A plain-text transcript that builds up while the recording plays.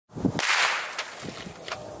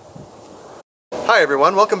Hi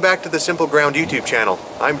everyone, welcome back to the Simple Ground YouTube channel.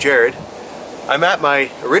 I'm Jared. I'm at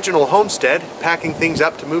my original homestead, packing things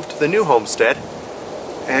up to move to the new homestead.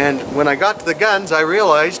 And when I got to the guns, I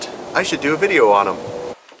realized I should do a video on them.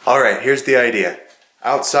 Alright, here's the idea.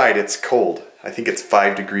 Outside it's cold. I think it's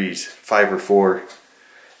 5 degrees, 5 or 4.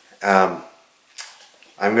 I'm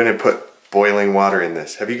gonna put boiling water in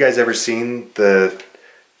this. Have you guys ever seen the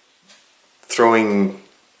throwing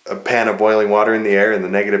a pan of boiling water in the air in the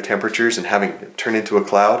negative temperatures and having it turn into a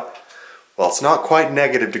cloud? Well, it's not quite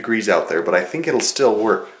negative degrees out there, but I think it'll still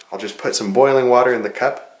work. I'll just put some boiling water in the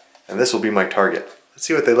cup and this will be my target. Let's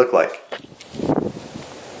see what they look like.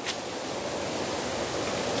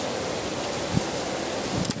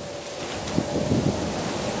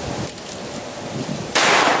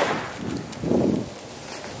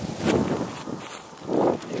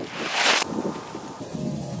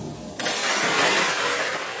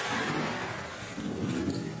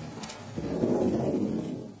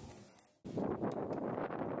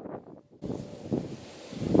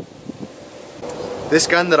 This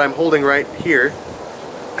gun that I'm holding right here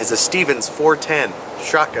is a Stevens 410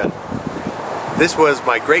 shotgun. This was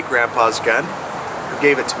my great-grandpa's gun, who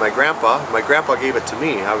gave it to my grandpa. My grandpa gave it to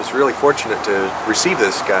me. I was really fortunate to receive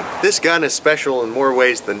this gun. This gun is special in more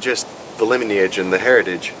ways than just the lineage and the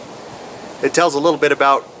heritage. It tells a little bit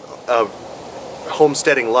about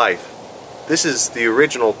homesteading life. This is the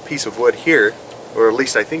original piece of wood here, or at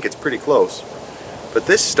least I think it's pretty close. But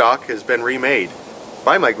this stock has been remade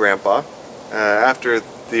by my grandpa after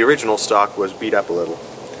the original stock was beat up a little.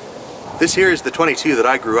 This here is the 22 that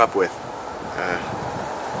I grew up with.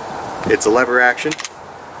 It's a lever action,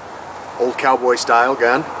 old cowboy style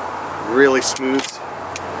gun, really smooth.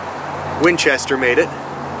 Winchester made it.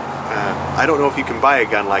 I don't know if you can buy a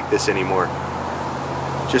gun like this anymore.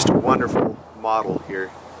 Just a wonderful model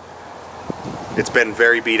here. It's been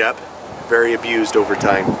very beat up, very abused over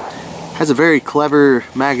time. Has a very clever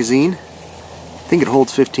magazine. I think it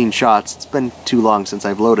holds 15 shots. It's been too long since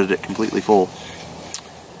I've loaded it completely full.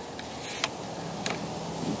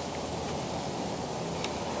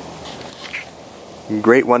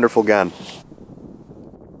 Great, wonderful gun.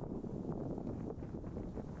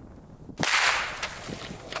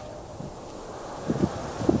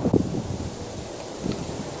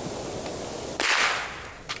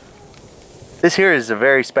 This here is a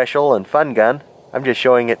very special and fun gun. I'm just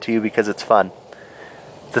showing it to you because it's fun.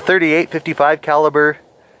 It's a 38-55 caliber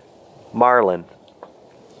Marlin.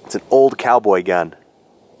 It's an old cowboy gun.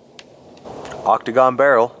 Octagon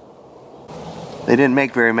barrel. They didn't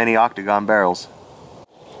make very many octagon barrels.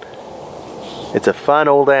 It's a fun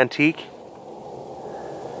old antique.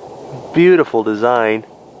 Beautiful design.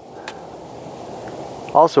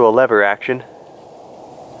 Also a lever action.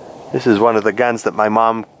 This is one of the guns that my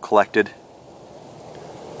mom collected.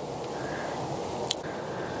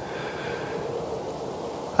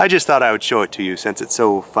 I just thought I would show it to you since it's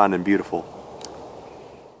so fun and beautiful.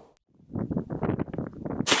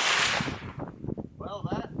 Well,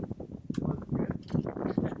 that was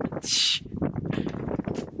good. Shh.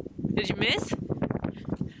 Did you miss?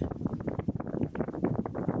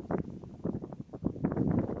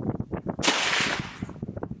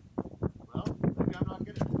 Well, maybe I'm not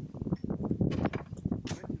gonna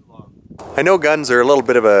wait too long. I know guns are a little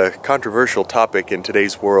bit of a controversial topic in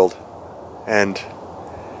today's world, and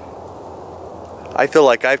I feel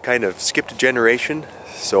like I've kind of skipped a generation,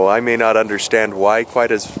 so I may not understand why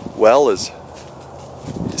quite as well as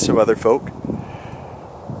some other folk.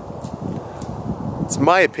 It's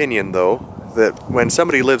my opinion, though, that when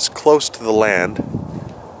somebody lives close to the land,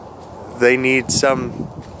 they need some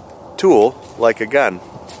tool like a gun.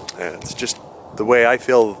 It's just the way I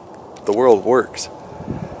feel the world works.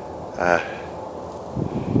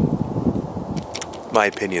 My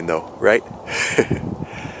opinion, though, right?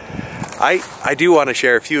 I do want to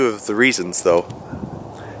share a few of the reasons, though.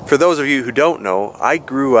 For those of you who don't know, I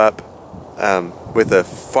grew up with a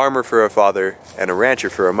farmer for a father and a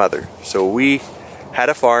rancher for a mother. So we had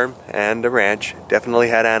a farm and a ranch, definitely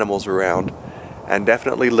had animals around, and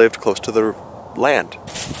definitely lived close to the land.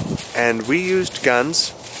 And we used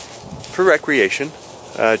guns for recreation,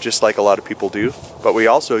 just like a lot of people do, but we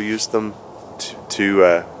also used them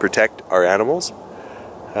to protect our animals.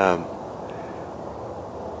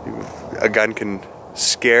 A gun can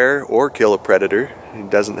scare or kill a predator.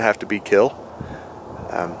 It doesn't have to be kill.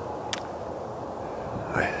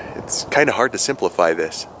 It's kind of hard to simplify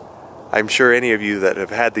this. I'm sure any of you that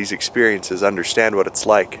have had these experiences understand what it's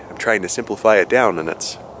like. I'm trying to simplify it down and I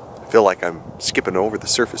feel like I'm skipping over the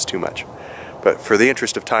surface too much. But for the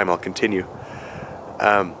interest of time, I'll continue.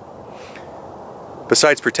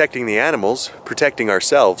 Besides protecting the animals, protecting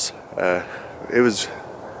ourselves.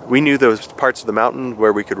 we knew those parts of the mountain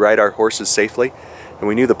where we could ride our horses safely, and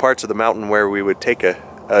we knew the parts of the mountain where we would take a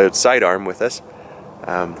sidearm with us,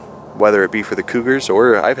 whether it be for the cougars,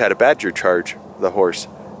 or I've had a badger charge the horse,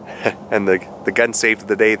 and the gun saved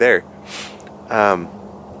the day there.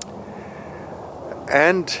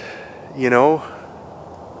 And, you know,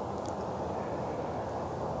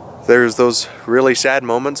 there's those really sad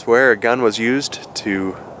moments where a gun was used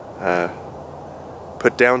to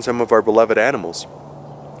put down some of our beloved animals.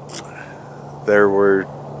 There were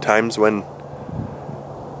times when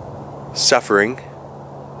suffering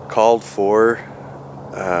called for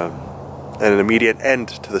an immediate end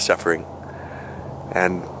to the suffering,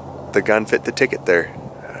 and the gun fit the ticket there.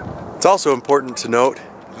 It's also important to note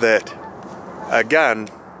that a gun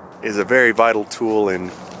is a very vital tool in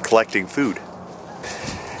collecting food.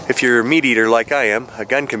 If you're a meat eater like I am, a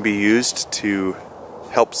gun can be used to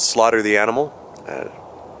help slaughter the animal.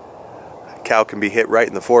 A cow can be hit right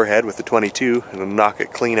in the forehead with a .22 and it'll knock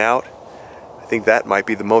it clean out. I think that might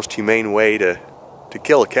be the most humane way to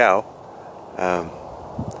kill a cow.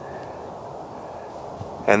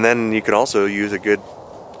 And then you can also use a good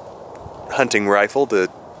hunting rifle to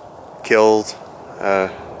kill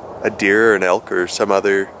a deer or an elk or some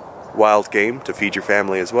other wild game to feed your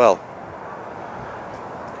family as well.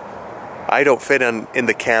 I don't fit in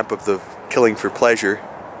the camp of the killing for pleasure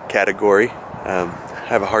category. I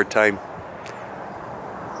have a hard time.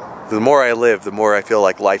 The more I live, the more I feel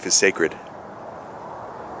like life is sacred.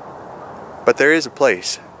 But there is a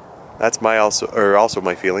place. That's also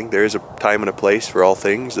my feeling. There is a time and a place for all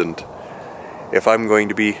things, and if I'm going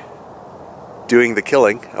to be doing the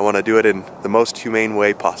killing, I want to do it in the most humane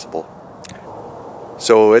way possible.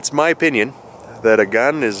 So it's my opinion that a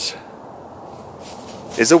gun is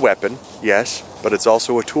a weapon, yes, but it's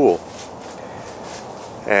also a tool.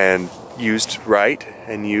 And used right,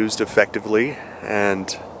 and used effectively,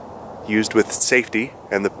 and used with safety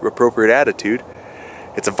and the appropriate attitude,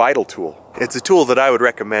 it's a vital tool. It's a tool that I would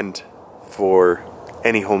recommend for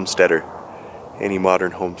any homesteader, any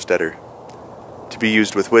modern homesteader, to be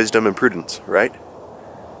used with wisdom and prudence, right?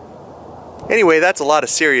 Anyway, that's a lot of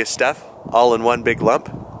serious stuff, all in one big lump.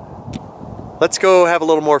 Let's go have a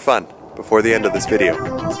little more fun before the end of this video.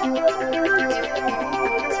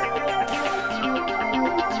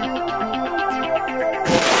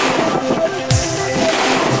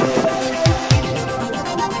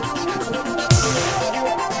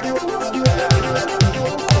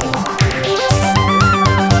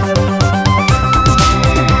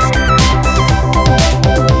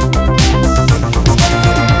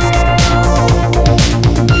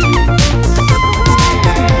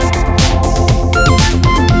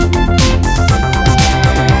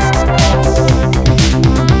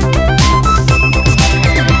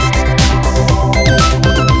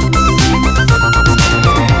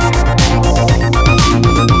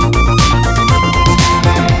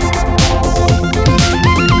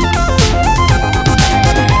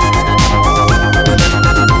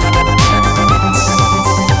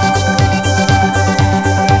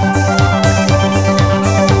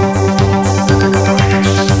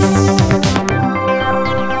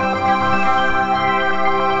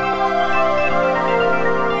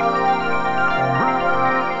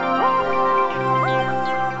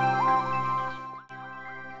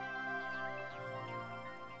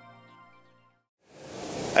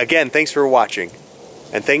 Again, thanks for watching,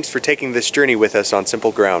 and thanks for taking this journey with us on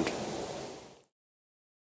Simple Ground.